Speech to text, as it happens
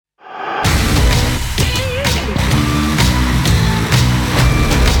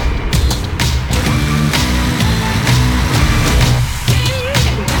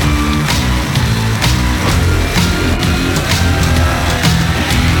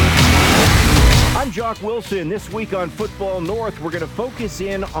Jock Wilson. This week on Football North, we're going to focus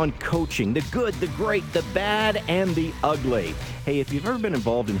in on coaching, the good, the great, the bad, and the ugly. Hey, if you've ever been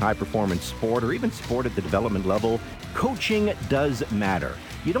involved in high-performance sport or even sport at the development level, coaching does matter.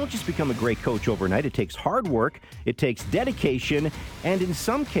 You don't just become a great coach overnight. It takes hard work, it takes dedication, and in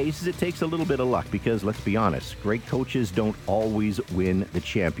some cases it takes a little bit of luck because, let's be honest, great coaches don't always win the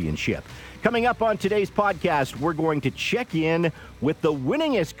championship. Coming up on today's podcast, we're going to check in with the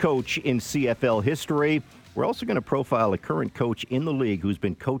winningest coach in CFL history. We're also going to profile a current coach in the league who's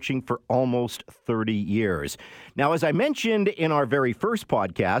been coaching for almost 30 years. Now, as I mentioned in our very first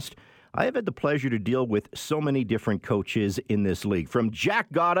podcast, I have had the pleasure to deal with so many different coaches in this league, from Jack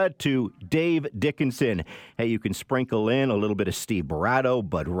Gotta to Dave Dickinson. Hey, you can sprinkle in a little bit of Steve Barato,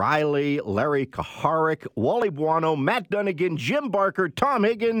 Bud Riley, Larry Kaharick, Wally Buono, Matt Dunnigan, Jim Barker, Tom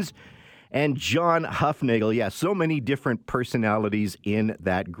Higgins, and John Hufnagel. Yeah, so many different personalities in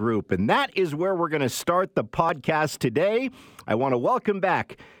that group. And that is where we're going to start the podcast today. I want to welcome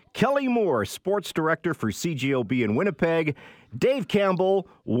back Kelly Moore, sports director for CJOB in Winnipeg, Dave Campbell,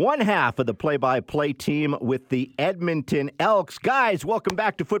 one half of the play-by-play team with the Edmonton Elks. Guys, welcome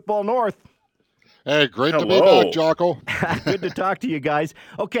back to Football North. Hey, great to be back, Jocko. Good to talk to you guys.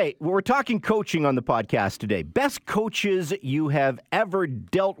 Okay, we're talking coaching on the podcast today. Best coaches you have ever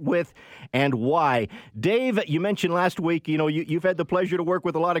dealt with and why. Dave, you mentioned last week, you've had the pleasure to work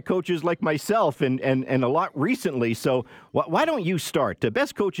with a lot of coaches like myself and a lot recently. So why don't you start? The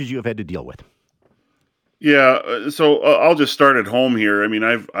best coaches you have had to deal with. Yeah, so I'll just start at home here. I mean,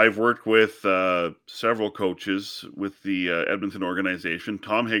 I've worked with several coaches with the Edmonton organization: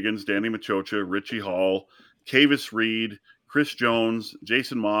 Tom Higgins, Danny Machocha, Richie Hall, Kavis Reed, Chris Jones,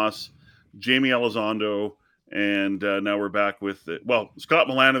 Jason Moss, Jamie Elizondo, and now we're back with Scott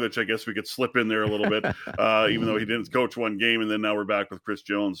Milanovic. I guess we could slip in there a little bit, even though he didn't coach one game, and then now we're back with Chris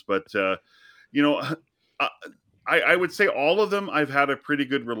Jones. But I would say all of them I've had a pretty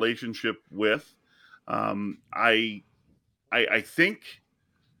good relationship with. I think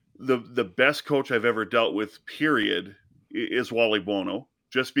the best coach I've ever dealt with, period, is Wally Buono,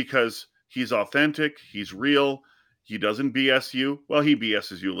 just because he's authentic, he's real, he doesn't BS you. Well, he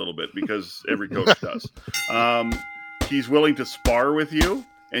BSs you a little bit because every coach does. He's willing to spar with you,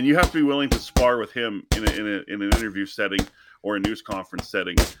 and you have to be willing to spar with him in an interview setting or a news conference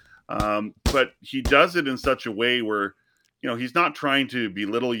setting. But he does it in such a way where, he's not trying to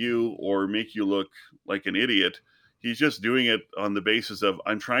belittle you or make you look like an idiot. He's just doing it on the basis of,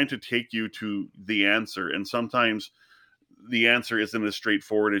 I'm trying to take you to the answer. And sometimes the answer isn't as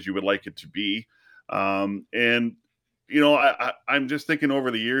straightforward as you would like it to be. I'm just thinking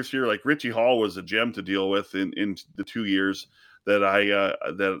over the years here, like Richie Hall was a gem to deal with in the 2 years that I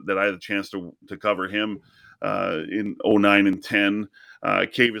had a chance to cover him in 09 and 10.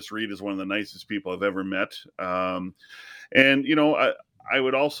 Kavis Reed is one of the nicest people I've ever met. And I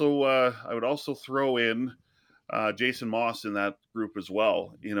would also throw in Jason Moss in that group as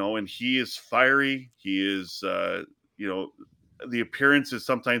well. And he is fiery. He is the appearance is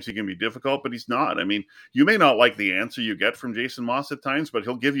sometimes he can be difficult, but he's not. I mean, you may not like the answer you get from Jason Moss at times, but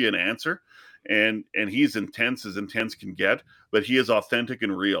he'll give you an answer, and he's intense as intense can get. But he is authentic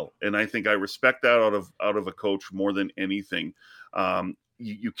and real, and I think I respect that out of a coach more than anything.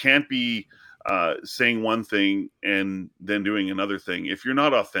 You can't be saying one thing and then doing another thing. If you're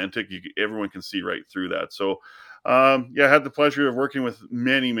not authentic, everyone can see right through that. So, I had the pleasure of working with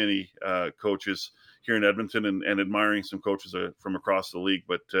many, many coaches here in Edmonton and admiring some coaches from across the league.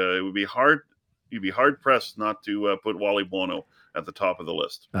 But you'd be hard pressed not to put Wally Buono at the top of the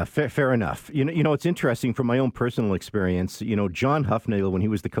list. Fair enough. It's interesting from my own personal experience. John Hufnagel, when he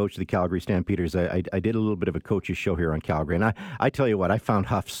was the coach of the Calgary Stampeders, I did a little bit of a coach's show here on Calgary, and I tell you what, I found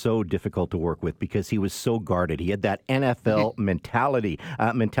Huff so difficult to work with because he was so guarded. He had that NFL mentality.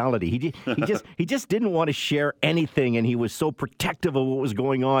 He just didn't want to share anything, and he was so protective of what was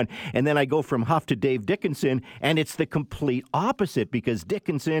going on. And then I go from Huff to Dave Dickinson, and it's the complete opposite because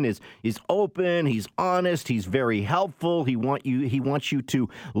Dickinson is open, he's honest, he's very helpful. He wants you to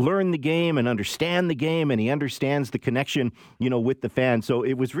learn the game and understand the game, and he understands the connection, with the fans. So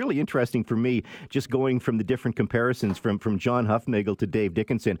it was really interesting for me just going from the different comparisons from John Hufnagel to Dave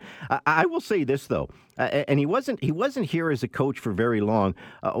Dickinson. I will say this though, and he wasn't here as a coach for very long.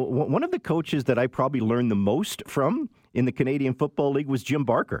 One of the coaches that I probably learned the most from in the Canadian Football League was Jim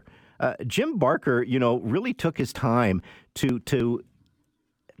Barker. Jim Barker, really took his time to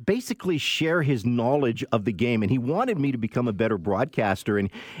basically share his knowledge of the game, and he wanted me to become a better broadcaster,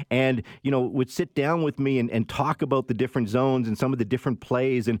 and would sit down with me and talk about the different zones and some of the different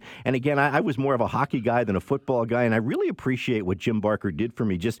plays, and again, I was more of a hockey guy than a football guy, and I really appreciate what Jim Barker did for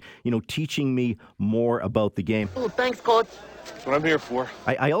me, just teaching me more about the game. Oh, thanks, Coach. That's what I'm here for.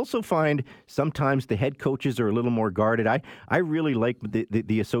 I also find sometimes the head coaches are a little more guarded. I really like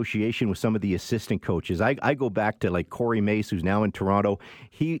the association with some of the assistant coaches. I go back to like Corey Mace, who's now in Toronto.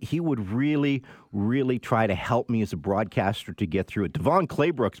 He would really, really try to help me as a broadcaster to get through it. Devon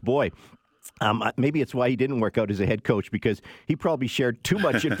Claybrooks, boy. Maybe it's why he didn't work out as a head coach, because he probably shared too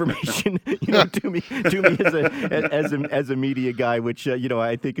much information, to me as a media guy, which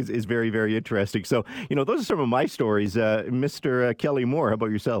I think is very, very interesting. So those are some of my stories. Mr. Kelly Moore, how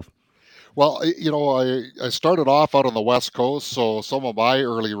about yourself? Well, I started off out on the West Coast, so some of my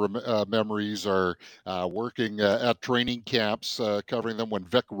early memories are working at training camps, covering them when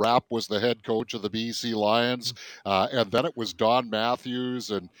Vic Rapp was the head coach of the BC Lions, and then it was Don Matthews,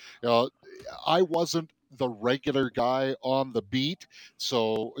 and I wasn't the regular guy on the beat,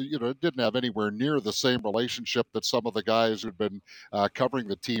 so it didn't have anywhere near the same relationship that some of the guys who'd been covering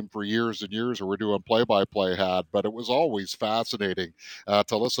the team for years and years or were doing play-by-play had. But it was always fascinating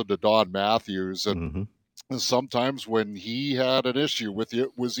to listen to Don Matthews, and sometimes when he had an issue with you,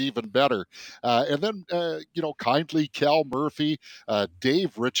 it was even better. And then, kindly Cal Murphy,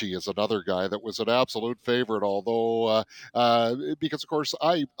 Dave Ritchie is another guy that was an absolute favorite, although because, of course,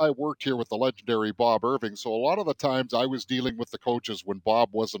 I worked here with the legendary Bob Irving, so a lot of the times I was dealing with the coaches when Bob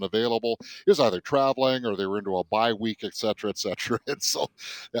wasn't available. He was either traveling or they were into a bye week, et cetera, et cetera. And so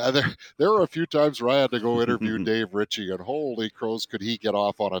there were a few times where I had to go interview Dave Ritchie, and holy crows, could he get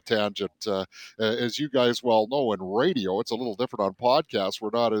off on a tangent. As you guys well know, in radio, it's a little different on podcasts.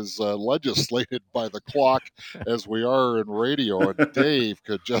 We're not as legislated by the clock as we are in radio, and Dave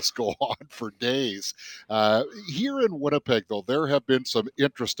could just go on for days. Here in Winnipeg, though, there have been some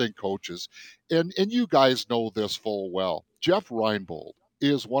interesting coaches, and you guys know this full well. Jeff Reinbold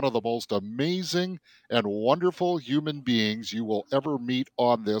is one of the most amazing and wonderful human beings you will ever meet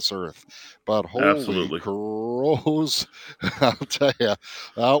on this earth. But holy crows, I'll tell you,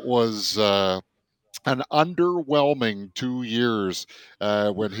 that was an underwhelming 2 years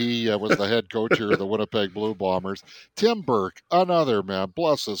when he was the head coach here of the Winnipeg Blue Bombers. Tim Burke, another man,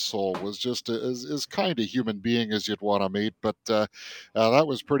 bless his soul, was just as kind a human being as you'd want to meet. But that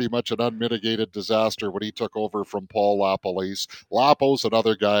was pretty much an unmitigated disaster when he took over from Paul LaPolice. Lapo's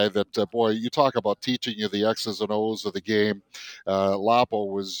another guy that, boy, you talk about teaching you the X's and O's of the game. Lapo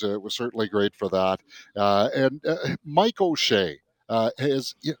was certainly great for that. And Mike O'Shea.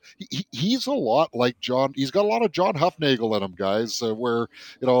 He's a lot like John. He's got a lot of John Huffnagel in him, guys. Where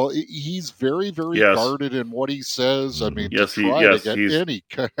he's very, very guarded in what he says. I mean, to try to get any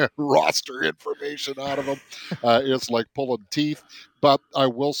kind of roster information out of him is like pulling teeth. But I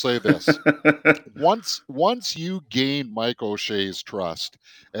will say this: once you gain Mike O'Shea's trust,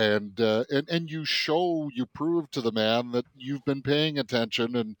 and you prove to the man that you've been paying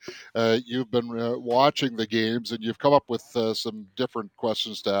attention and you've been watching the games, and you've come up with some different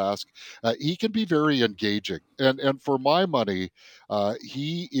questions to ask, he can be very engaging. And for my money,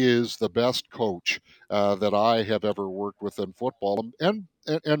 he is the best coach that I have ever worked with in football, and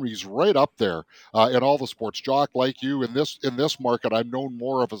he's right up there in all the sports. Jock, like you, in this market, I'm known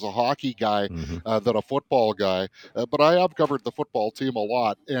more of as a hockey guy than a football guy, but I have covered the football team a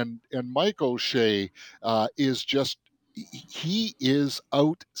lot. And Mike O'Shea is just, he is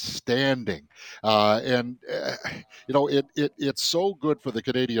outstanding, it's so good for the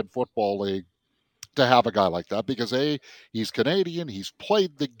Canadian Football League to have a guy like that, because he's Canadian, he's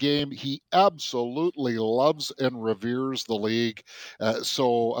played the game, he absolutely loves and reveres the league.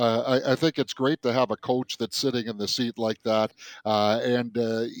 So I think it's great to have a coach that's sitting in the seat like that, and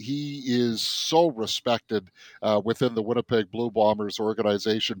he is so respected within the Winnipeg Blue Bombers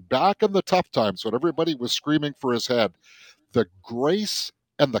organization. Back in the tough times when everybody was screaming for his head, the grace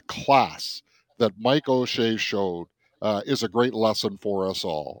and the class that Mike O'Shea showed is a great lesson for us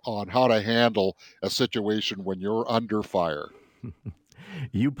all on how to handle a situation when you're under fire.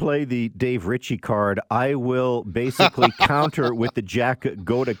 You play the Dave Ritchie card. I will basically counter with the Jack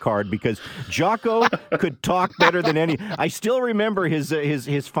Goda card, because Jocko could talk better than any. I still remember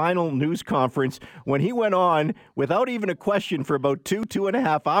his final news conference when he went on without even a question for about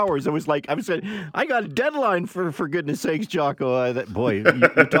 2.5 hours. I was saying, I got a deadline for goodness sakes, Jocko. Boy,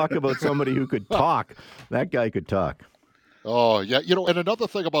 you talk about somebody who could talk. That guy could talk. Oh, yeah. And another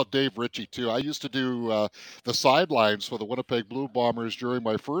thing about Dave Ritchie, too, I used to do the sidelines for the Winnipeg Blue Bombers during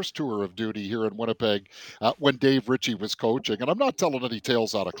my first tour of duty here in Winnipeg when Dave Ritchie was coaching. And I'm not telling any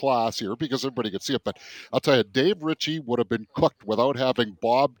tales out of class here because everybody could see it, but I'll tell you, Dave Ritchie would have been cooked without having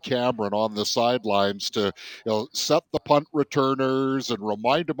Bob Cameron on the sidelines to set the punt returners and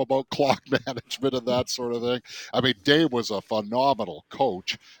remind him about clock management and that sort of thing. I mean, Dave was a phenomenal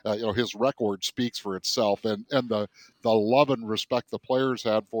coach. His record speaks for itself, and the love and respect the players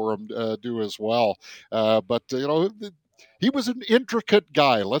had for him do as well. But he was an intricate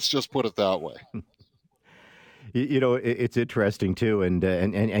guy. Let's just put it that way. It's interesting too,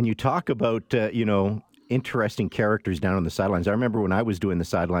 and you talk about interesting characters down on the sidelines. I remember when I was doing the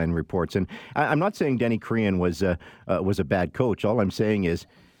sideline reports, and I'm not saying Denny Crean was a bad coach. All I'm saying is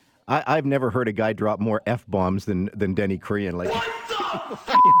I've never heard a guy drop more f bombs than Denny Crean. Like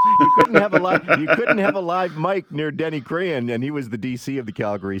you couldn't have a live mic near Denny Crean, and he was the DC of the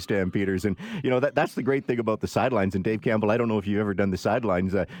Calgary Stampeders. And that's the great thing about the sidelines. And Dave Campbell, I don't know if you've ever done the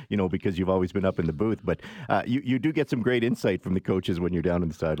sidelines, because you've always been up in the booth, but you do get some great insight from the coaches when you're down in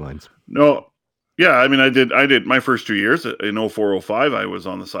the sidelines. No. Yeah, I mean, I did my first 2 years in 0405. I was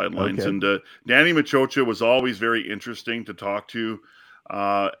on the sidelines, Okay. and Danny Machocha was always very interesting to talk to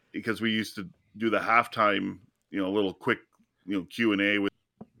because we used to do the halftime, little quick, Q&A with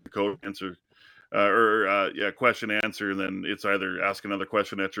the coach answer question answer, and then it's either ask another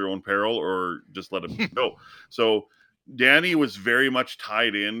question at your own peril or just let it go. So Danny was very much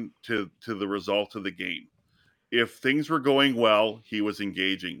tied in to the result of the game. If things were going well, he was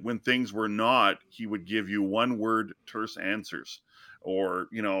engaging. When things were not, he would give you one word terse answers. Or,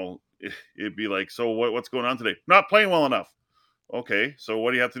 it'd be like, so what's going on today? Not playing well enough. Okay, so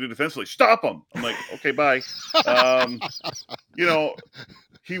what do you have to do defensively? Stop him. I'm like, okay, bye.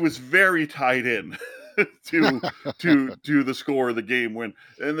 He was very tied in to the score of the game win.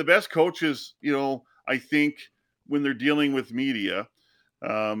 And the best coaches, I think when they're dealing with media,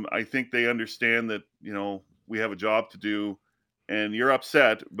 I think they understand that, we have a job to do and you're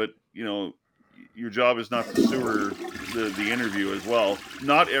upset, but your job is not to sewer the interview as well.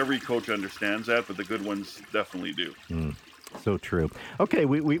 Not every coach understands that, but the good ones definitely do. So true. Okay,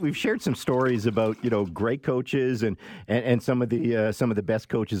 we've shared some stories about great coaches and some of the best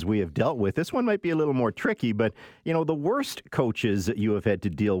coaches we have dealt with. This one might be a little more tricky, but the worst coaches that you have had to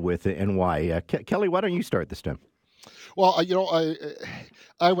deal with and why. Kelly, why don't you start this time? Well,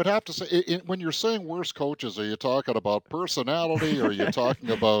 I would have to say, when you're saying worst coaches, are you talking about personality, or are you talking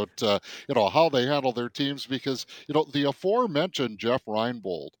about how they handle their teams? Because the aforementioned Jeff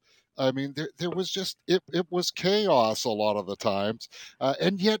Reinbold, I mean, there was just it was chaos a lot of the times,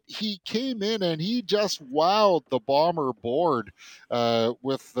 and yet he came in and he just wowed the Bomber board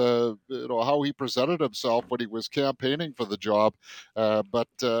with how he presented himself when he was campaigning for the job. But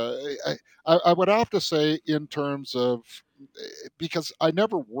I would have to say, in terms of, because I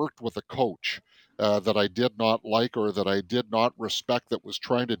never worked with a coach that I did not like or that I did not respect, that was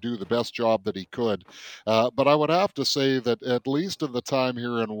trying to do the best job that he could. But I would have to say that, at least in the time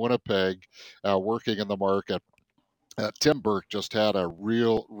here in Winnipeg, working in the market, Tim Burke just had a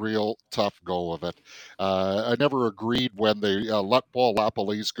real tough go of it. I never agreed when they let Paul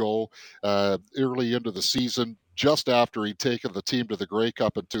Lapalisse go early into the season, just after he'd taken the team to the Grey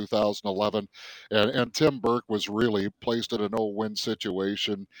Cup in 2011. And Tim Burke was really placed in a no-win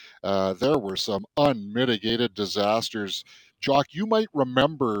situation. There were some unmitigated disasters. Jock, you might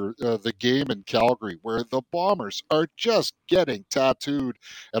remember the game in Calgary where the Bombers are just getting tattooed,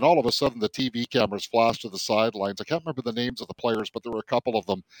 and all of a sudden the TV cameras flash to the sidelines. I can't remember the names of the players, but there were a couple of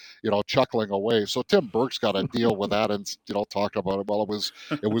them, chuckling away. So Tim Burke's got to deal with that and talk about it. Well, it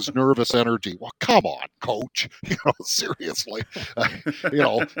was nervous energy. Well, come on, coach. Seriously,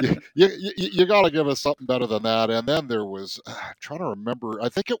 you got to give us something better than that. And then there was, I'm trying to remember, I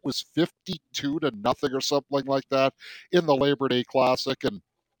think it was 52-0 or something like that in the Labor Day Classic. And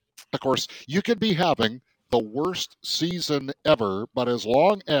of course, you could be having the worst season ever, but as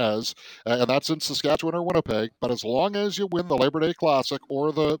long as, and that's in Saskatchewan or Winnipeg, but as long as you win the Labor Day Classic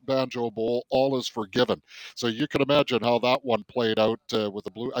or the Banjo Bowl, all is forgiven. So you can imagine how that one played out with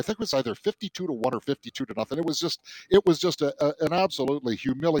the Blue. I think it was either 52-1 or 52-0. It was just an absolutely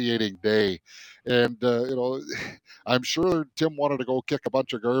humiliating day. And, I'm sure Tim wanted to go kick a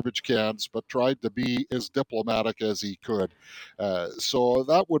bunch of garbage cans, but tried to be as diplomatic as he could. So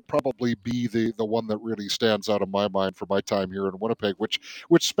that would probably be the one that really stands out in my mind for my time here in Winnipeg, which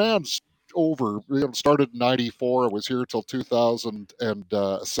spans over. Started in '94. I was here till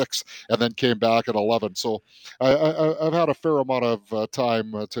 2006, and then came back at 11. So I've had a fair amount of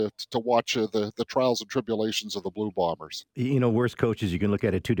time to watch the trials and tribulations of the Blue Bombers. Worst coaches, you can look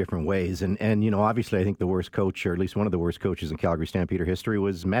at it two different ways. And obviously, I think the worst coach, or at least one of the worst coaches in Calgary Stampeder history,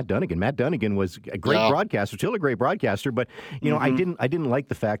 was Matt Dunnigan. Matt Dunnigan was a great broadcaster, still a great broadcaster. But, I didn't like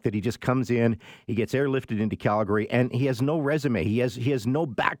the fact that he just comes in, he gets airlifted into Calgary, and he has no resume. He has no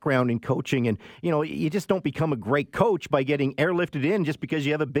background in coaching. And, you just don't become a great coach by getting airlifted in just because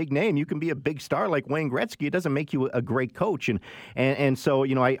you have a big name. You can be a big star like Wayne Gretzky. It doesn't make you a great coach. And so,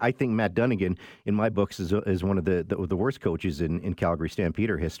 I think Matt Dunnigan, in my books, is one of the worst coaches in Calgary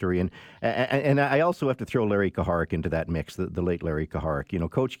Stampeder history. And I also have to throw Larry Kaharik into that mix, the late Larry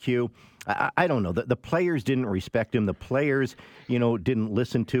Kaharik. Coach Q, I don't know. The players didn't respect him. The players, didn't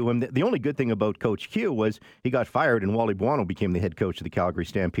listen to him. The only good thing about Coach Q was he got fired and Wally Buono became the head coach of the Calgary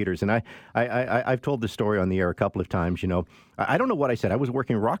Stampeders. And I've told this story on the air a couple of times. I don't know what I said. I was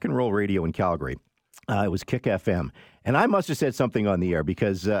working rock and roll radio in Calgary. It was Kick FM. And I must have said something on the air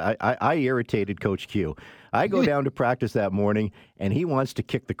because I irritated Coach Q. I go down to practice that morning, and he wants to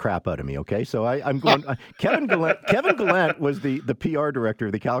kick the crap out of me, okay? So I'm going Kevin Gallant was the PR director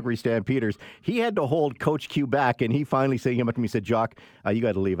of the Calgary Stampeders. He had to hold Coach Q back, and he finally came up to me and said, Jock, you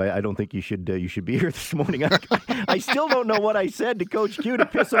got to leave. I don't think you should be here this morning. I still don't know what I said to Coach Q to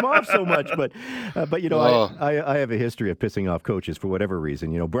piss him off so much, but I have a history of pissing off coaches for whatever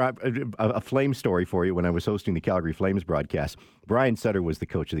reason. A Flame story for you when I was hosting the Calgary Flames broadcast. Brian Sutter was the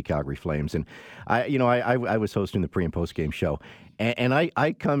coach of the Calgary Flames, and I was hosting the pre- and post-game show, and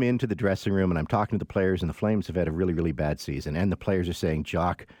I come into the dressing room, and I'm talking to the players, and the Flames have had a really, really bad season, and the players are saying,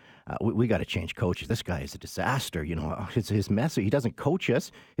 Jock, we got to change coaches. This guy is a disaster. His message, he doesn't coach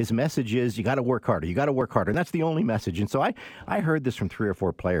us. His message is, you got to work harder. You got to work harder, and that's the only message. And so I heard this from 3 or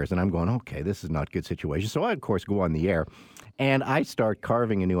 4 players, and I'm going, okay, this is not a good situation. So I, of course, go on the air, and I start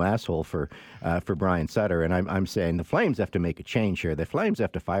carving a new asshole for Brian Sutter, and I'm saying the Flames have to make a change here. The Flames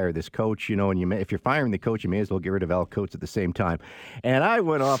have to fire this coach, and if you're firing the coach, you may as well get rid of Al Coates at the same time. And I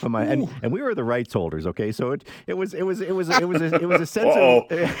went off on my and we were the rights holders, okay? So it was a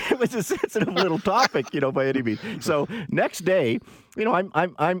sensitive it was a sensitive little topic, by any means. So next day,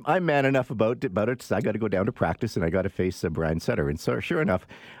 I'm man enough about it. So I got to go down to practice, and I got to face Brian Sutter. And so sure enough,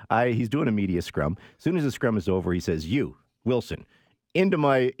 he's doing a media scrum. As soon as the scrum is over, he says, "You, Wilson, into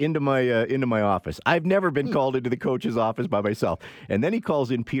my office." I've never been called into the coach's office by myself. And then he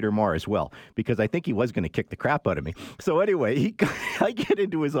calls in Peter Marr as well, because I think he was going to kick the crap out of me. So anyway, I get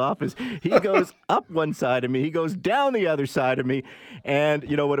into his office. He goes up one side of me. He goes down the other side of me. And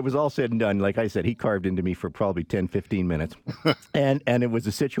when it was all said and done, like I said, he carved into me for probably 10, 15 minutes. And it was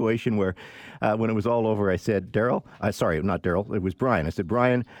a situation where when it was all over, I said, sorry, not Daryl, it was Brian. I said,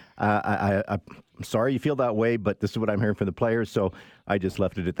 Brian, I'm sorry you feel that way, but this is what I'm hearing from the players. So I just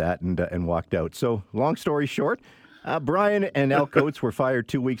left it at that and walked out. So long story short, Brian and Al Coates were fired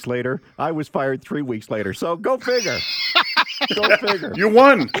 2 weeks later. I was fired 3 weeks later. So go figure. Go figure. You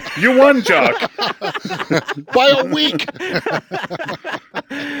won, Jock. By a week.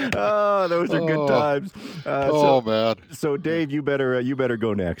 Oh, those are good times. Man. So Dave, you better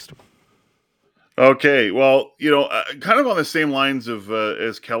go next. Okay, well, kind of on the same lines of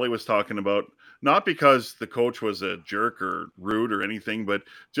as Kelly was talking about. Not because the coach was a jerk or rude or anything, but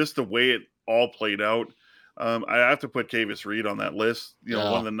just the way it all played out. I have to put Kavis Reed on that list. One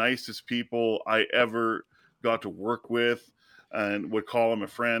of the nicest people I ever got to work with, and would call him a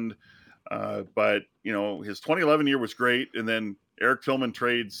friend. But his 2011 year was great, and then Eric Tillman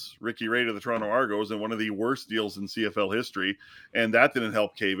trades Ricky Ray to the Toronto Argos in one of the worst deals in CFL history, and that didn't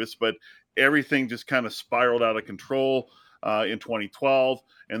help Kavis. But everything just kind of spiraled out of control. In 2012,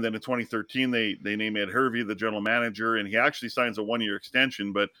 and then in 2013 they name Ed Hervey the general manager, and he actually signs a 1-year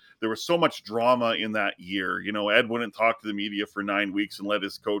extension. But there was so much drama in that year. Ed wouldn't talk to the media for 9 weeks and let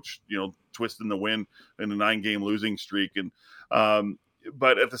his coach twist in the wind in a 9-game losing streak. And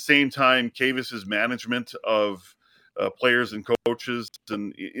but at the same time, Kavis's management of players and coaches,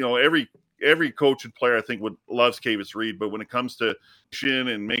 and every coach and player I think loves Kavis Reed, but when it comes to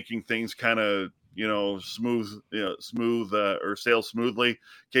and making things kind of smooth or sail smoothly,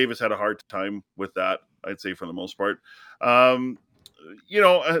 Kavis had a hard time with that, I'd say, for the most part.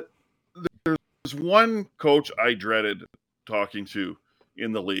 There's one coach I dreaded talking to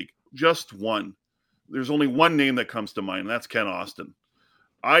in the league, just one. There's only one name that comes to mind, and that's Ken Austin.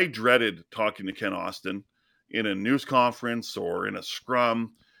 I dreaded talking to Ken Austin in a news conference or in a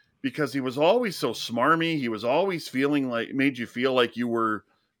scrum, because he was always so smarmy. He was always made you feel like you were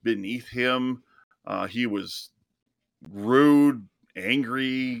beneath him. He was rude,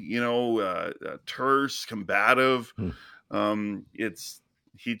 angry, terse, combative.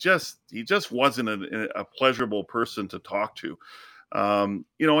 He just wasn't a pleasurable person to talk to. And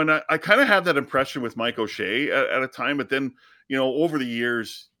I kind of had that impression with Mike O'Shea at a time, but then, over the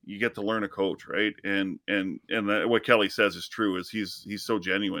years you get to learn a coach, right? And what Kelly says is true, is he's so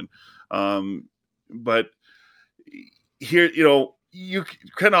genuine. But here,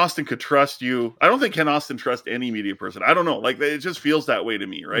 Ken Austin could trust you. I don't think Ken Austin trusts any media person. I don't know. Like, it just feels that way to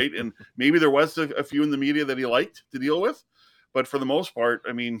me, right? And maybe there was a few in the media that he liked to deal with, but for the most part,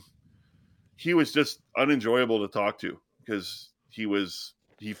 I mean, he was just unenjoyable to talk to because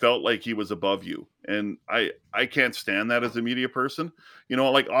he felt like he was above you. And I can't stand that as a media person.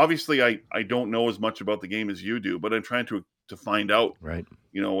 Obviously I don't know as much about the game as you do, but I'm trying to find out, right?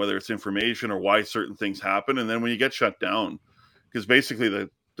 Whether it's information or why certain things happen. And then when you get shut down, because basically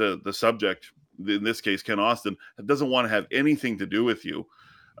the subject, in this case, Ken Austin, doesn't want to have anything to do with you.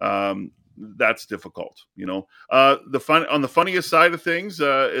 That's difficult, on the funniest side of things,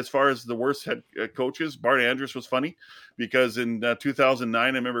 as far as the worst head coaches, Bart Andrus was funny because in 2009, I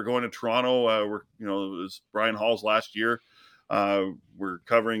remember going to Toronto, where, it was Brian Hall's last year. We're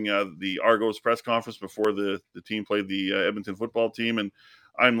covering the Argos press conference before the team played the Edmonton football team. And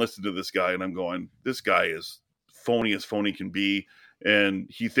I'm listening to this guy and I'm going, this guy is phony as phony can be. And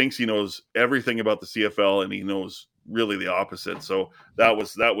he thinks he knows everything about the CFL and he knows really the opposite. So that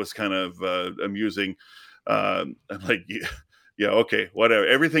was kind of amusing. I'm like, yeah, okay, whatever.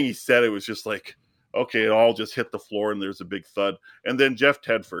 Everything he said, it was just like, okay, it all just hit the floor and there's a big thud. And then Jeff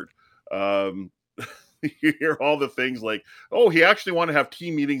Tedford, you hear all the things like, oh, he actually want to have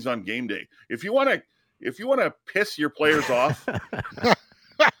team meetings on game day. If you want to piss your players off,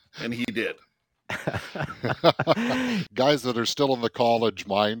 and he did. Guys that are still in the college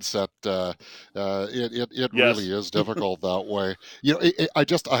mindset, it really is difficult that way.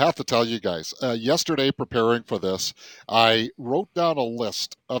 I have to tell you guys, yesterday preparing for this, I wrote down a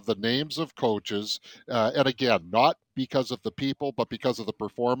list of the names of coaches, and again, not because of the people, but because of the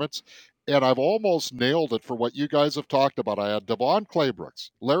performance. And I've almost nailed it for what you guys have talked about. I had Devon Claybrooks,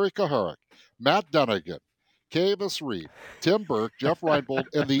 Larry Kuharich, Matt Dunnigan, Kavis Reed, Tim Burke, Jeff Reinbold,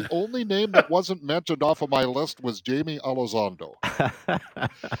 and the only name that wasn't mentioned off of my list was Jamie Elizondo.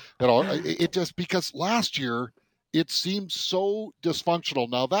 It just, because last year it seemed so dysfunctional.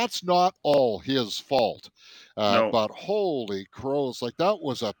 Now that's not all his fault, No. but holy crows, like that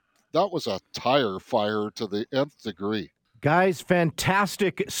was a tire fire to the nth degree. Guys,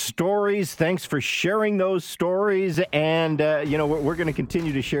 fantastic stories. Thanks for sharing those stories. And, we're going to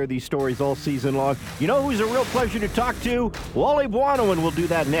continue to share these stories all season long. You know who's a real pleasure to talk to? Wally Buono, and we'll do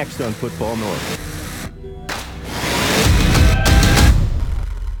that next on Football North.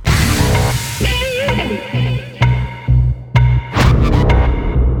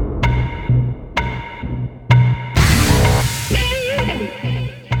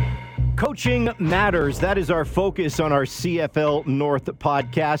 Coaching matters. That is our focus on our CFL North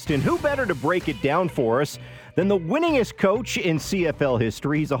podcast. And who better to break it down for us than the winningest coach in CFL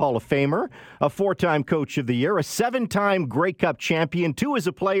history? He's a Hall of Famer, a 4-time Coach of the Year, a 7-time Grey Cup champion, 2 as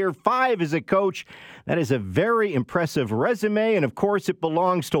a player, 5 as a coach. That is a very impressive resume. And, of course, it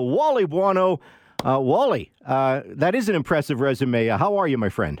belongs to Wally Buono. Wally, that is an impressive resume. How are you, my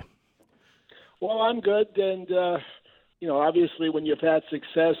friend? Well, I'm good. And, obviously when you've had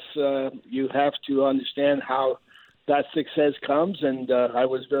success, you have to understand how that success comes. And I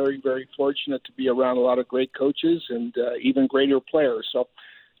was very, very fortunate to be around a lot of great coaches and even greater players. So,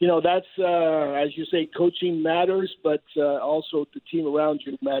 that's, as you say, coaching matters, but also the team around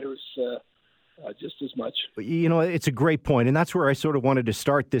you matters just as much. It's a great point, and that's where I sort of wanted to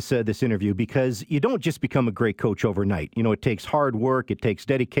start this interview, because you don't just become a great coach overnight. It takes hard work, it takes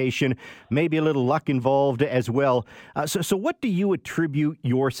dedication, maybe a little luck involved as well. So what do you attribute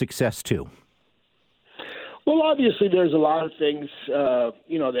your success to? Well, obviously there's a lot of things, that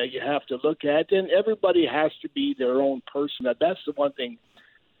you have to look at, and everybody has to be their own person. That's the one thing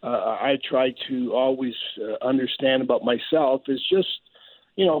I try to always understand about myself, is just,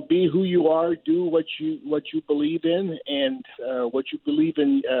 be who you are, do what you believe in, and what you believe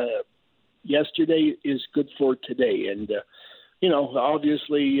in yesterday is good for today. And,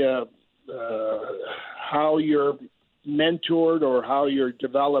 obviously how you're mentored or how you're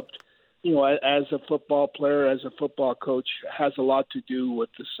developed, as a football player, as a football coach, has a lot to do with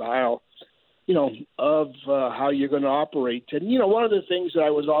the style, of how you're going to operate. And, one of the things that I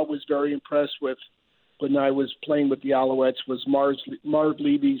was always very impressed with when I was playing with the Alouettes was Marv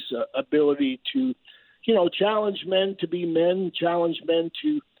Levy's ability to, challenge men to be men, challenge men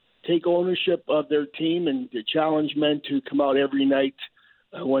to, take ownership of their team and to challenge men to come out every night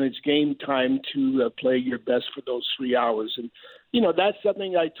when it's game time to play your best for those 3 hours. And, that's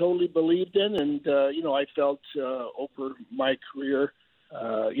something I totally believed in. And, I felt over my career,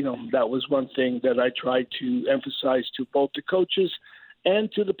 that was one thing that I tried to emphasize to both the coaches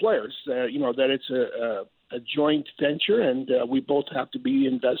and to the players, that it's a joint venture and we both have to be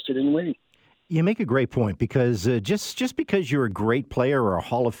invested in winning. You make a great point because just because you're a great player or a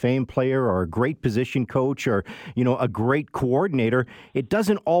Hall of Fame player or a great position coach or, a great coordinator, it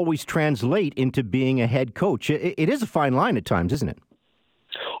doesn't always translate into being a head coach. It is a fine line at times, isn't it?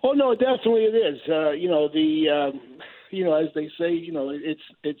 Oh, no, definitely it is. As they say,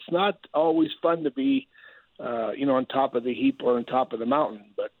 it's not always fun to be, on top of the heap or on top of the mountain.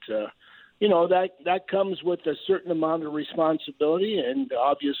 But, that comes with a certain amount of responsibility, and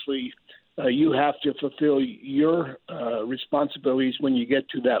obviously you have to fulfill your responsibilities when you get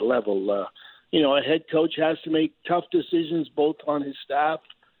to that level. A head coach has to make tough decisions both on his staff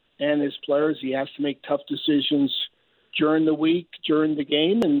and his players. He has to make tough decisions during the week, during the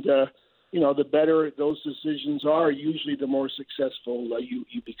game, and the better those decisions are, usually the more successful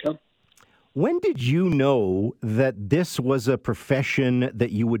you become. When did you know that this was a profession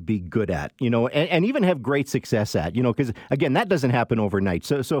that you would be good at, and even have great success at, because, again, that doesn't happen overnight.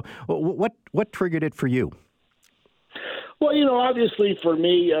 So what triggered it for you? Well, obviously for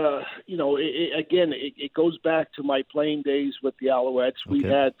me, it goes back to my playing days with the Alouettes. Okay. We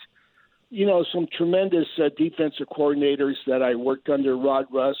had, some tremendous defensive coordinators that I worked under, Rod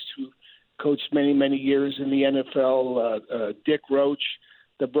Rust, who coached many, many years in the NFL, Dick Roach,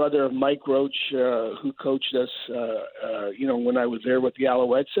 the brother of Mike Roach, who coached us, when I was there with the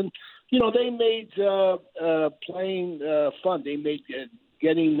Alouettes. And, they made playing fun. They made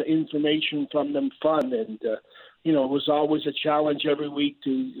getting information from them fun. And, it was always a challenge every week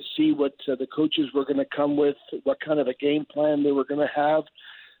to see what the coaches were going to come with, what kind of a game plan they were going to have,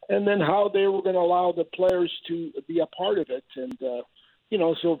 and then how they were going to allow the players to be a part of it. And,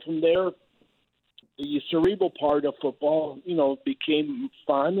 so from there, the cerebral part of football, became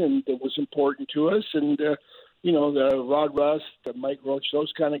fun and it was important to us. And, the Rod Rust, Mike Roach,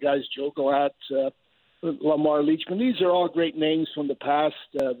 those kind of guys, Joe Galat, Lamar Leachman, these are all great names from the past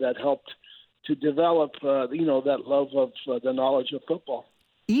that helped to develop, that love of the knowledge of football.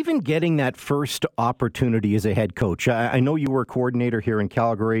 Even getting that first opportunity as a head coach, I know you were a coordinator here in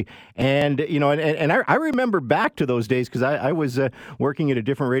Calgary, and I remember back to those days because I was working at a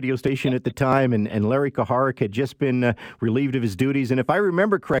different radio station at the time, and Larry Kaharik had just been relieved of his duties. And if I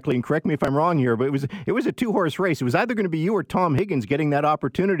remember correctly, and correct me if I'm wrong here, but it was a two-horse race. It was either going to be you or Tom Higgins getting that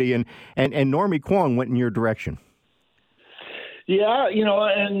opportunity, and Normie Kwong went in your direction. Yeah,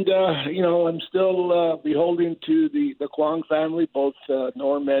 I'm still beholden to the Kwong family, both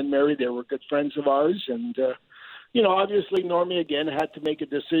Norm and Mary. They were good friends of ours. And, obviously Normie, again, had to make a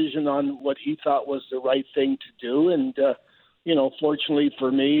decision on what he thought was the right thing to do. And, fortunately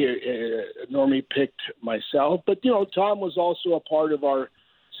for me, Normie picked myself. But, Tom was also a part of our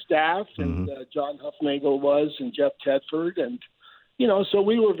staff, and John Huffnagel was, and Jeff Tedford, and so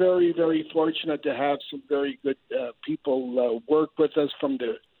we were very, very fortunate to have some very good people work with us from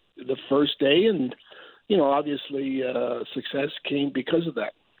the first day. And, obviously success came because of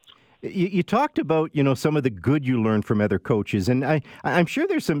that. You talked about, some of the good you learned from other coaches, and I'm sure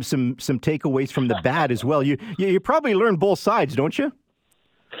there's some takeaways from the bad as well. You probably learn both sides, don't you?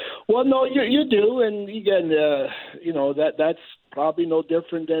 Well, no, you do. And again, that's probably no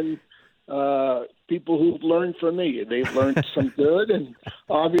different than people who've learned from me. They've learned some good, and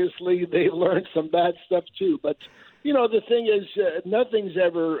obviously they've learned some bad stuff too. But, the thing is, nothing's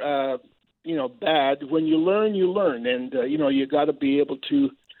ever, bad. When you learn, you learn. And, you got to be able to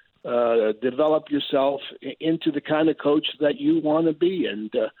develop yourself into the kind of coach that you want to be. And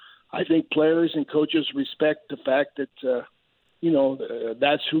I think players and coaches respect the fact that,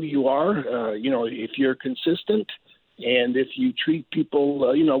 that's who you are. If you're consistent, and if you treat people,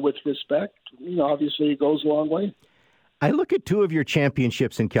 with respect, obviously it goes a long way. I look at two of your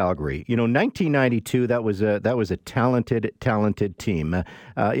championships in Calgary. 1992, that was a talented team.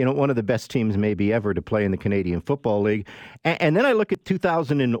 One of the best teams maybe ever to play in the Canadian Football League. And then I look at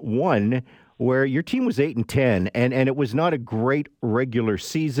 2001, where your team was 8-10, and it was not a great regular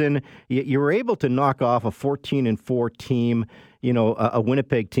season. You were able to knock off a 14-4 team, a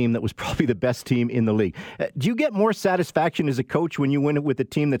Winnipeg team that was probably the best team in the league. Do you get more satisfaction as a coach when you win it with a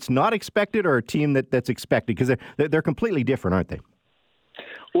team that's not expected or a team that's expected? Because they're completely different, aren't they?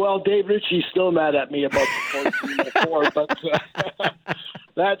 Well, Dave Ritchie's still mad at me about the 14-4, but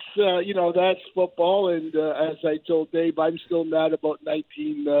that's that's football. And as I told Dave, I'm still mad about I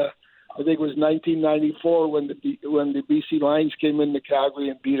think it was 1994 when the BC Lions came into Calgary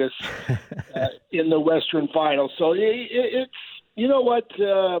and beat us in the Western Final. So it's you know what,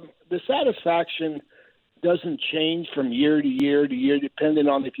 the satisfaction doesn't change from year to year to year, depending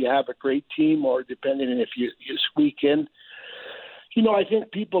on if you have a great team or depending on if you squeak in. I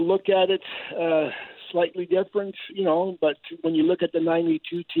think people look at it slightly different, but when you look at the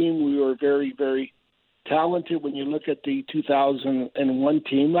 92 team, we were very, very talented. When you look at the 2001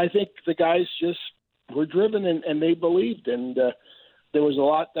 team, I think the guys just were driven and they believed. And there was a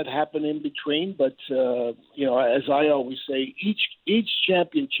lot that happened in between. But, as I always say, each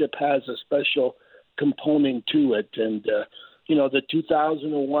championship has a special component to it. And, the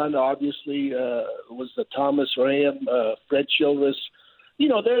 2001 obviously was the Thomas Rham, Fred Childress.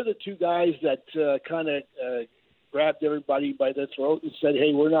 They're the two guys that kind of grabbed everybody by the throat and said,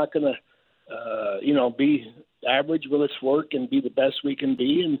 hey, we're not going to, be average. Well, let's work and be the best we can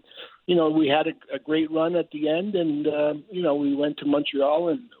be. And, we had a great run at the end. And, we went to Montreal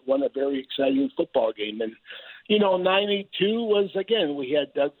and won a very exciting football game. And, 92 was, again, we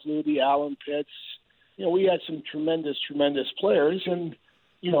had Doug Flutie, Alan Pitts. We had some tremendous, tremendous players. And,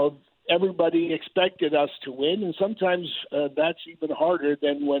 everybody expected us to win. And sometimes that's even harder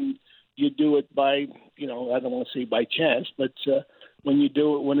than when you do it by, I don't want to say by chance, but when you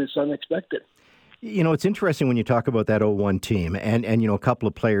do it when it's unexpected. It's interesting when you talk about that 01 team and a couple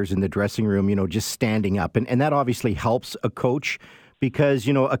of players in the dressing room, just standing up. And that obviously helps a coach because,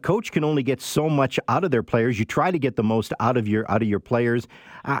 a coach can only get so much out of their players. You try to get the most out of your players.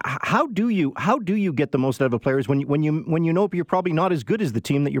 How do you get the most out of the players when you know you're probably not as good as the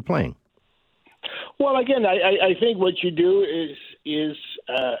team that you're playing? Well, again, I think what you do is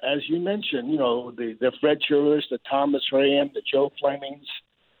as you mentioned, the Fred Childress, the Thomas Rham, the Joe Flemings.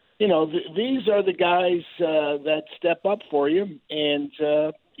 These are the guys that step up for you. And,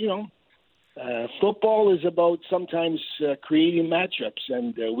 football is about sometimes creating matchups.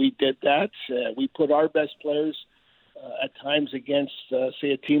 And we did that. We put our best players at times against,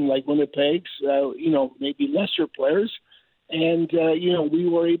 say, a team like Winnipeg's, maybe lesser players. And, we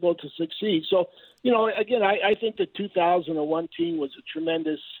were able to succeed. So, again, I think the 2001 team was a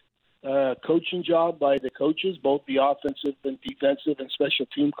tremendous coaching job by the coaches, both the offensive and defensive and special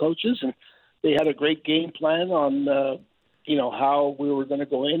team coaches. And they had a great game plan on, how we were going to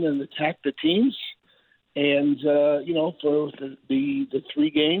go in and attack the teams. And, for the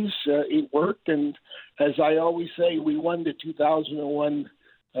three games, it worked. And as I always say, we won the 2001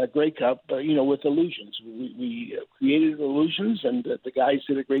 Grey Cup, with illusions. We created illusions, and the guys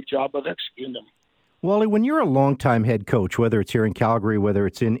did a great job of executing them. Wally, when you're a longtime head coach, whether it's here in Calgary, whether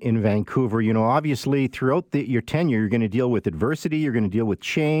it's in Vancouver, obviously throughout your tenure, you're going to deal with adversity, you're going to deal with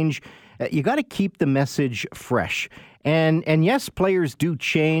change. You got to keep the message fresh. And yes, players do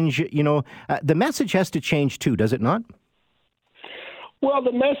change. The message has to change too, does it not? Well,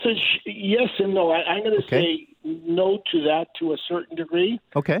 the message, yes and no. I'm going to say no to that to a certain degree.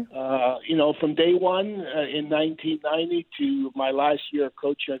 Okay. From day one in 1990 to my last year of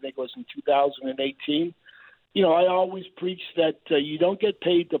coach, I think it was in 2018, I always preach that you don't get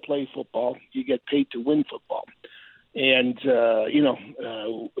paid to play football. You get paid to win football. And,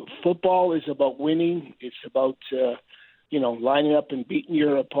 football is about winning. It's about, lining up and beating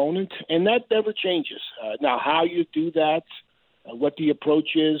your opponent. And that never changes. Now, how you do that, what the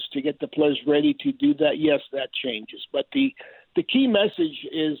approach is to get the players ready to do that, yes, that changes. But the key message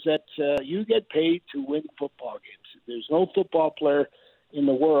is that you get paid to win football games. There's no football player in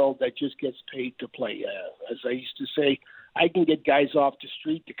the world that just gets paid to play. As I used to say, I can get guys off the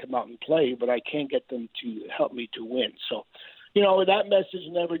street to come out and play, but I can't get them to help me to win. So, that message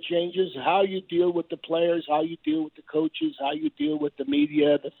never changes. How you deal with the players, how you deal with the coaches, how you deal with the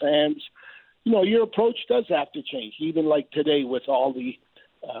media, the fans, your approach does have to change. Even like today with all the,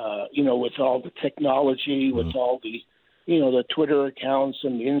 with all the technology, with all the, the Twitter accounts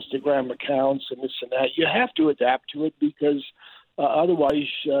and the Instagram accounts and this and that, you have to adapt to it because otherwise,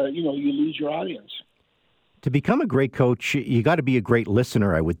 you lose your audience. To become a great coach, you got to be a great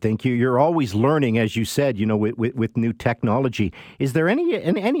listener, I would think. You're always learning, as you said, with new technology. Is there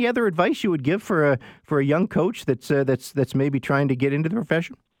any other advice you would give for a young coach that's maybe trying to get into the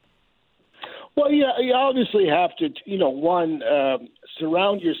profession? Well, yeah, you obviously have to,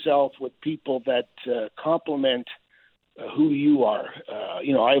 surround yourself with people that complement who you are.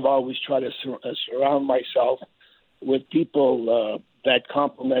 I've always tried to surround myself with people that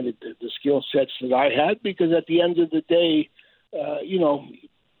complemented the skill sets that I had, because at the end of the day,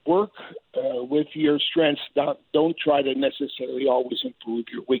 work with your strengths. Don't try to necessarily always improve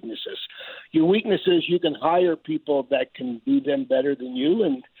your weaknesses. Your weaknesses, you can hire people that can do them better than you,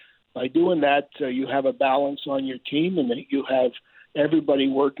 and by doing that, you have a balance on your team, and that you have everybody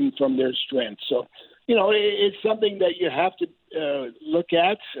working from their strengths. So, it's something that you have to look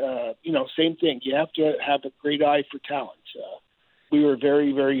at. Same thing. You have to have a great eye for talent. We were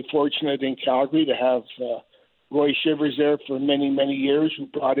very, very fortunate in Calgary to have Roy Shivers there for many, many years, who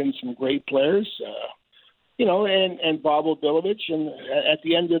brought in some great players, and Bob Obilovich. And at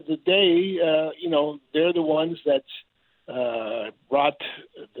the end of the day, they're the ones that brought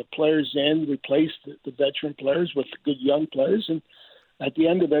the players in, replaced the veteran players with good young players. And at the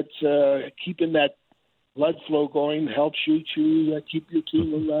end of it, keeping that blood flow going helps you to keep your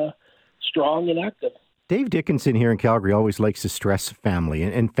team strong and active. Dave Dickinson here in Calgary always likes to stress family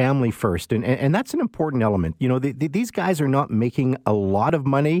and family first. And that's an important element. These guys are not making a lot of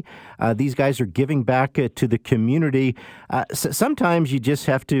money. These guys are giving back to the community. Sometimes you just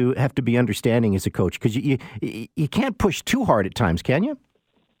have to be understanding as a coach, because you can't push too hard at times, can you?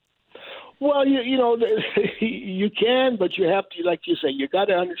 Well, you can, but you have to, like you say, you got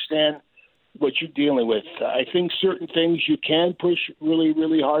to understand what you're dealing with. I think certain things you can push really,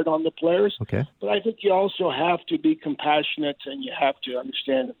 really hard on the players. Okay. But I think you also have to be compassionate, and you have to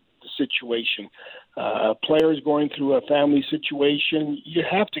understand the situation. Players going through a family situation, you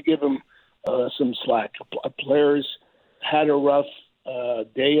have to give them some slack. Players had a rough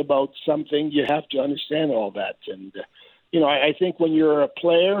day about something. You have to understand all that. And, I think when you're a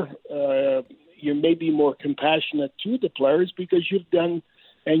player, you may be more compassionate to the players because you've gone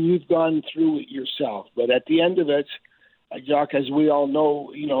through it yourself. But at the end of it, Jock, as we all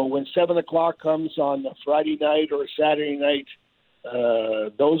know, when 7 o'clock comes on a Friday night or a Saturday night,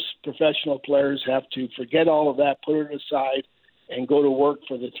 those professional players have to forget all of that, put it aside, and go to work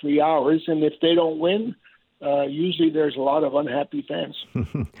for the 3 hours. And if they don't win, usually there's a lot of unhappy fans.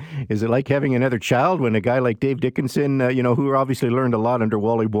 Is it like having another child when a guy like Dave Dickinson, who obviously learned a lot under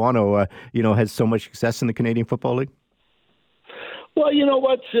Wally Buono, has so much success in the Canadian Football League? Well, you know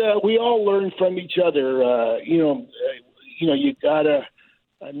what? We all learn from each other. You gotta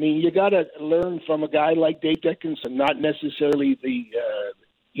learn from a guy like Dave Dickinson, not necessarily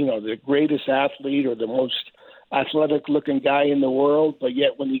the greatest athlete or the most athletic-looking guy in the world, but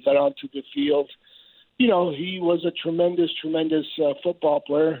yet when he got onto the field, he was a tremendous, tremendous football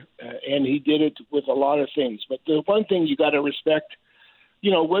player, and he did it with a lot of things. But the one thing you got to respect,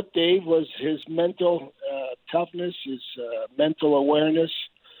 with Dave, was his mental toughness, his mental awareness,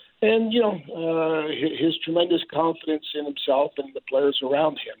 and, his tremendous confidence in himself and the players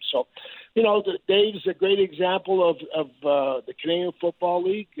around him. So, Dave's a great example of the Canadian Football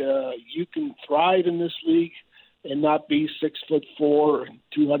League. You can thrive in this league and not be 6'4",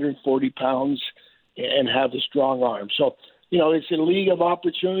 240 pounds, and have a strong arm. So, it's a league of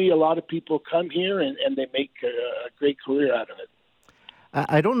opportunity. A lot of people come here and they make a great career out of it.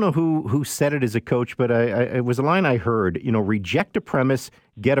 I don't know who said it as a coach, but it was a line I heard, reject a premise,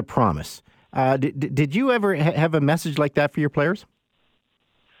 get a promise. Did you ever have a message like that for your players?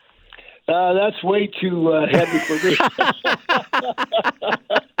 That's way too heavy for me.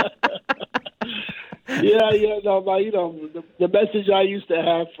 The message I used to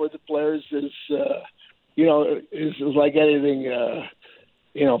have for the players is like anything.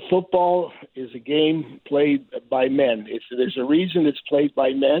 Football is a game played by men. There's a reason it's played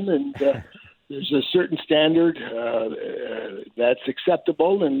by men, and there's a certain standard that's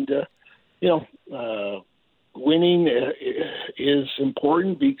acceptable. And winning is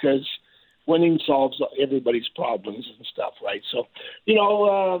important because winning solves everybody's problems and stuff, right? So,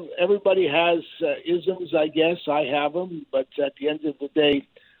 everybody has isms, I guess. I have them, but at the end of the day,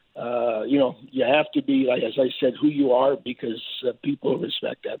 you have to be, like, as I said, who you are, because people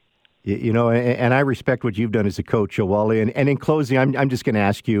respect that. And I respect what you've done as a coach, Wally. And in closing, I'm just going to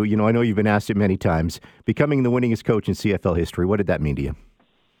ask you, I know you've been asked it many times, becoming the winningest coach in CFL history, what did that mean to you?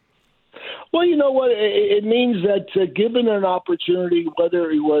 Well, you know what? It means that given an opportunity, whether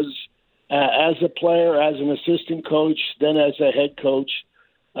it was as a player, as an assistant coach, then as a head coach,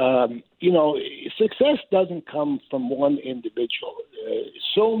 success doesn't come from one individual.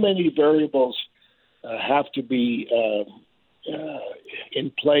 So many variables have to be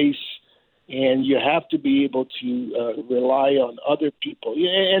in place, and you have to be able to rely on other people.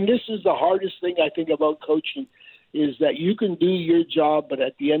 And this is the hardest thing I think about coaching, is that you can do your job, but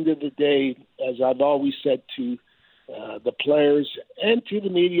at the end of the day, as I've always said to the players and to the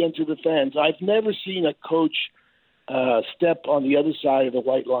media and to the fans, I've never seen a coach step on the other side of the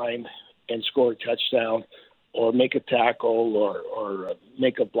white line and score a touchdown or make a tackle or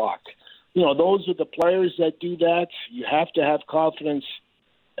make a block. Those are the players that do that. You have to have confidence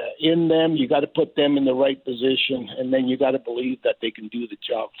in them. You got to put them in the right position, and then you got to believe that they can do the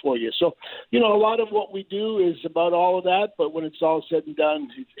job for you. So, a lot of what we do is about all of that, but when it's all said and done,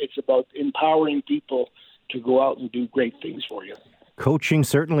 it's about empowering people to go out and do great things for you. Coaching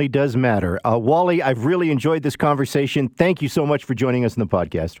certainly does matter. Wally, I've really enjoyed this conversation. Thank you so much for joining us in the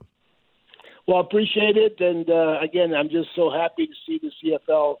podcast. Well, I appreciate it, and again, I'm just so happy to see the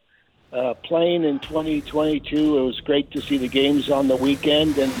CFL playing in 2022. It was great to see the games on the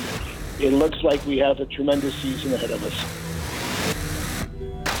weekend, and it looks like we have a tremendous season ahead of us.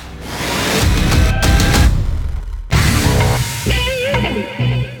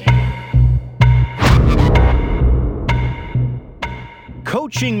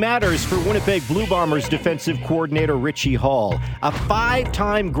 Coaching matters for Winnipeg Blue Bombers defensive coordinator Richie Hall. A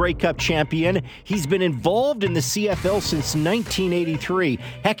 5-time Grey Cup champion, he's been involved in the CFL since 1983.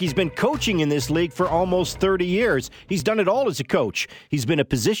 Heck, he's been coaching in this league for almost 30 years. He's done it all as a coach. He's been a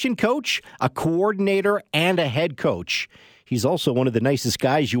position coach, a coordinator, and a head coach. He's also one of the nicest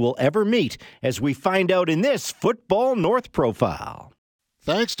guys you will ever meet, as we find out in this Football North profile.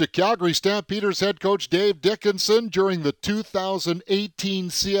 Thanks to Calgary Stampeders head coach Dave Dickinson during the 2018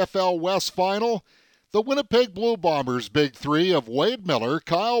 CFL West Final, the Winnipeg Blue Bombers' big three of Wade Miller,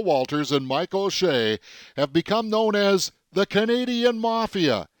 Kyle Walters, and Mike O'Shea have become known as the Canadian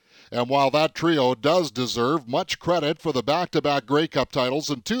Mafia. And while that trio does deserve much credit for the back-to-back Grey Cup titles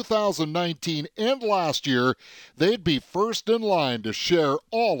in 2019 and last year, they'd be first in line to share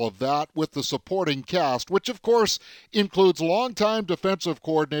all of that with the supporting cast, which of course includes longtime defensive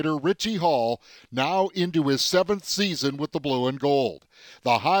coordinator Richie Hall, now into his 7th season with the Blue and Gold.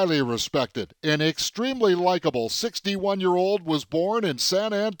 The highly respected and extremely likable 61-year-old was born in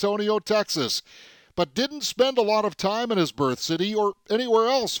San Antonio, Texas, but didn't spend a lot of time in his birth city or anywhere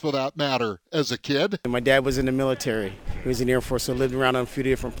else for that matter as a kid. My dad was in the military. He was in the Air Force, so lived around in a few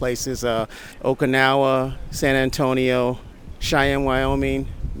different places, Okinawa, San Antonio, Cheyenne, Wyoming,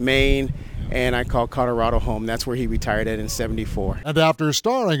 Maine, and I call Colorado home. That's where he retired at in 74. And after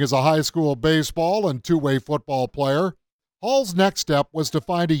starring as a high school baseball and two-way football player, Hall's next step was to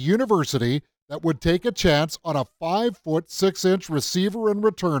find a university that would take a chance on a 5-foot 6-inch receiver and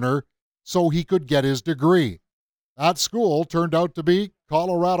returner so he could get his degree. That school turned out to be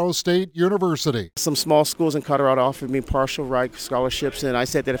Colorado State University. Some small schools in Colorado offered me partial right scholarships, and I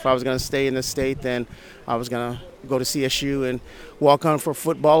said that if I was going to stay in the state, then I was going to go to CSU and walk on for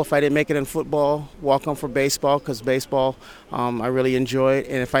football. If I didn't make it in football, walk on for baseball, because baseball I really enjoy it.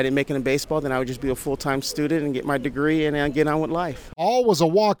 And if I didn't make it in baseball, then I would just be a full-time student and get my degree and get on with life. Hall was a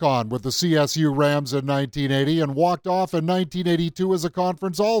walk-on with the CSU Rams in 1980 and walked off in 1982 as a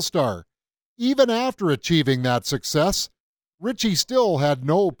conference all-star. Even after achieving that success, Richie still had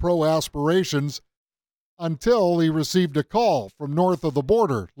no pro aspirations until he received a call from north of the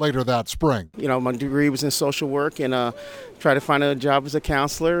border later that spring. My degree was in social work and tried to find a job as a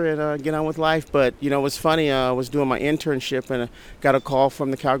counselor and get on with life. But, it was funny. I was doing my internship and got a call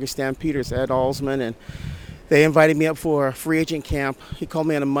from the Calgary Stampeders, Ed Alsman, and they invited me up for a free agent camp. He called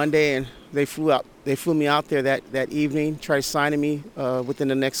me on a Monday, and they flew me out there that evening, tried signing me within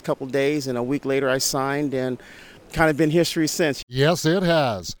the next couple days, and a week later I signed, and kind of been history since. Yes, it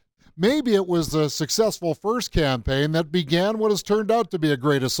has. Maybe it was the successful first campaign that began what has turned out to be a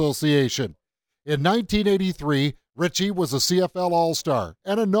great association. In 1983, Richie was a CFL All-Star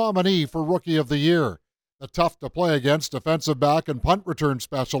and a nominee for Rookie of the Year. The tough-to-play-against defensive back and punt return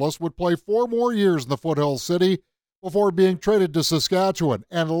specialist would play 4 more years in the Foothills City before being traded to Saskatchewan,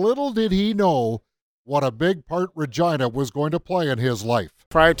 and little did he know what a big part Regina was going to play in his life.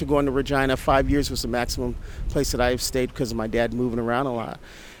 Prior to going to Regina, 5 years was the maximum place that I've stayed because of my dad moving around a lot.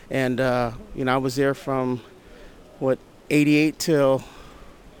 And, I was there from, 88 till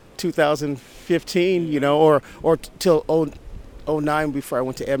 2015, or till 09 before I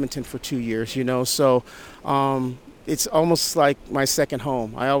went to Edmonton for 2 years, So it's almost like my second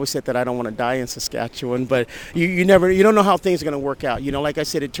home. I always said that I don't want to die in Saskatchewan, but you don't know how things are going to work out. Like I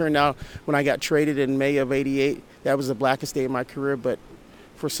said, it turned out when I got traded in May of 88, that was the blackest day of my career, but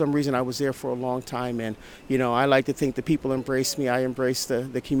for some reason I was there for a long time. And, I like to think the people embraced me. I embraced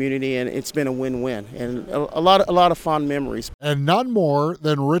the community, and it's been a win-win and a lot of fond memories. And none more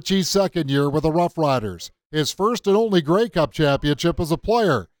than Richie's second year with the Rough Riders, his first and only Grey Cup championship as a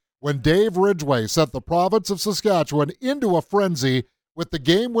player, when Dave Ridgway sent the province of Saskatchewan into a frenzy with the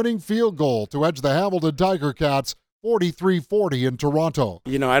game-winning field goal to edge the Hamilton Tiger Cats 43-40 in Toronto.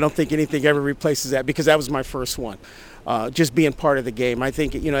 You know, I don't think anything ever replaces that because that was my first one. Just being part of the game. I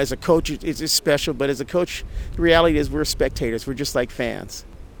think, you know, as a coach, it's special, but as a coach, the reality is we're spectators. We're just like fans.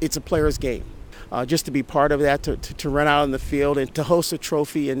 It's a player's game. Just to be part of that, to run out on the field and to host a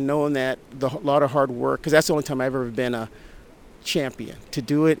trophy and knowing that a lot of hard work, because that's the only time I've ever been a champion. To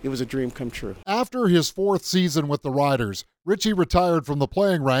do it, it was a dream come true. After his fourth season with the Riders, Richie retired from the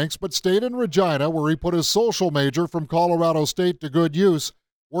playing ranks but stayed in Regina, where he put his social major from Colorado State to good use,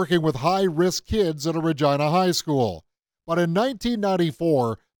 working with high-risk kids at a Regina high school. But in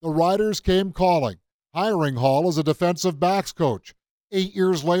 1994, the Riders came calling, hiring Hall as a defensive backs coach. 8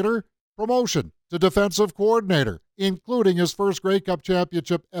 years later, promotion to defensive coordinator, including his first Grey Cup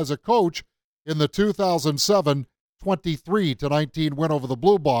championship as a coach in the 2007 23-19 win over the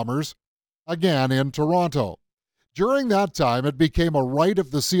Blue Bombers, again in Toronto. During that time, it became a right of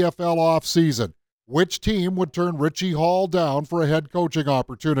the CFL offseason which team would turn Richie Hall down for a head coaching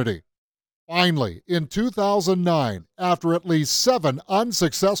opportunity. Finally, in 2009, after at least 7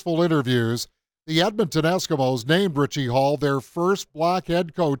 unsuccessful interviews, the Edmonton Eskimos named Richie Hall their first black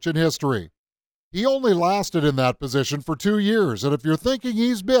head coach in history. He only lasted in that position for 2 years, and if you're thinking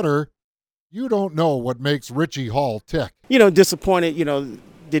he's bitter, you don't know what makes Richie Hall tick. You know, disappointed, you know,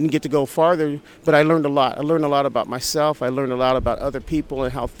 didn't get to go farther, but I learned a lot. I learned a lot about myself. I learned a lot about other people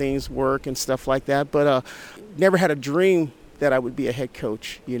and how things work and stuff like that. But never had a dream that I would be a head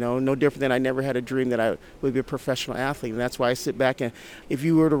coach, you know, no different than I never had a dream that I would be a professional athlete. And that's why I sit back and if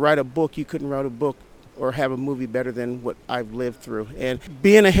you were to write a book, you couldn't write a book or have a movie better than what I've lived through. And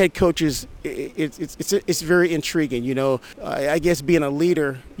being a head coach is it's very intriguing. You know, I guess being a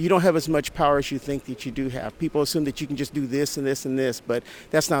leader, you don't have as much power as you think that you do have. People assume that you can just do this and this and this, but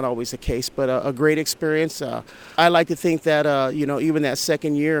that's not always the case. But a great experience. I like to think that, you know, even that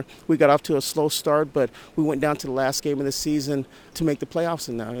second year, we got off to a slow start, but we went down to the last game of the season to make the playoffs,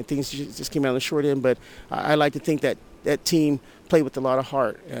 and things just came out on the short end. But I like to think that that team played with a lot of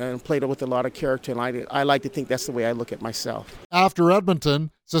heart and played with a lot of character, and I like to think that's the way I look at myself. After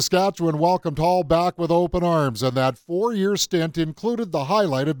Edmonton, Saskatchewan welcomed Hall back with open arms, and that 4-year stint included the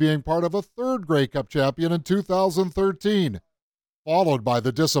highlight of being part of a third Grey Cup champion in 2013, followed by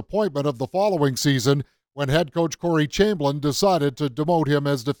the disappointment of the following season when head coach Corey Chamberlain decided to demote him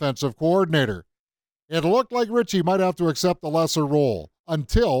as defensive coordinator. It looked like Richie might have to accept the lesser role,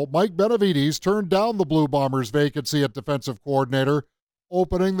 until Mike Benavides turned down the Blue Bombers' vacancy at defensive coordinator,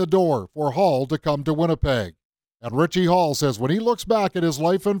 opening the door for Hall to come to Winnipeg. And Richie Hall says when he looks back at his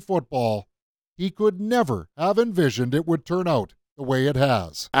life in football, he could never have envisioned it would turn out the way it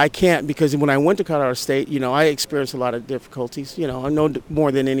has. I can't, because when I went to Colorado State, you know, I experienced a lot of difficulties. You know, I know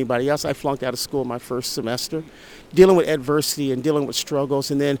more than anybody else. I flunked out of school my first semester, dealing with adversity and dealing with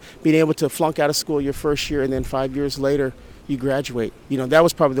struggles, and then being able to flunk out of school your first year, and then 5 years later, you graduate. You know, that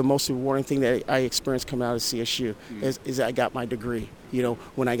was probably the most rewarding thing that I experienced coming out of CSU, is I got my degree, you know,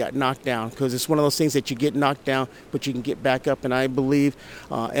 when I got knocked down. Because it's one of those things that you get knocked down, but you can get back up. And I believe,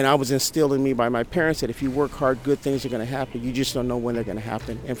 and I was instilled in me by my parents, that if you work hard, good things are going to happen. You just don't know when they're going to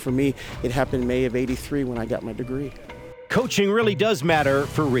happen. And for me, it happened in May of '83 when I got my degree. Coaching really does matter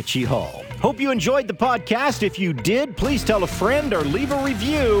for Richie Hall. Hope you enjoyed the podcast. If you did, please tell a friend or leave a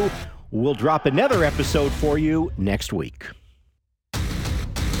review. We'll drop another episode for you next week.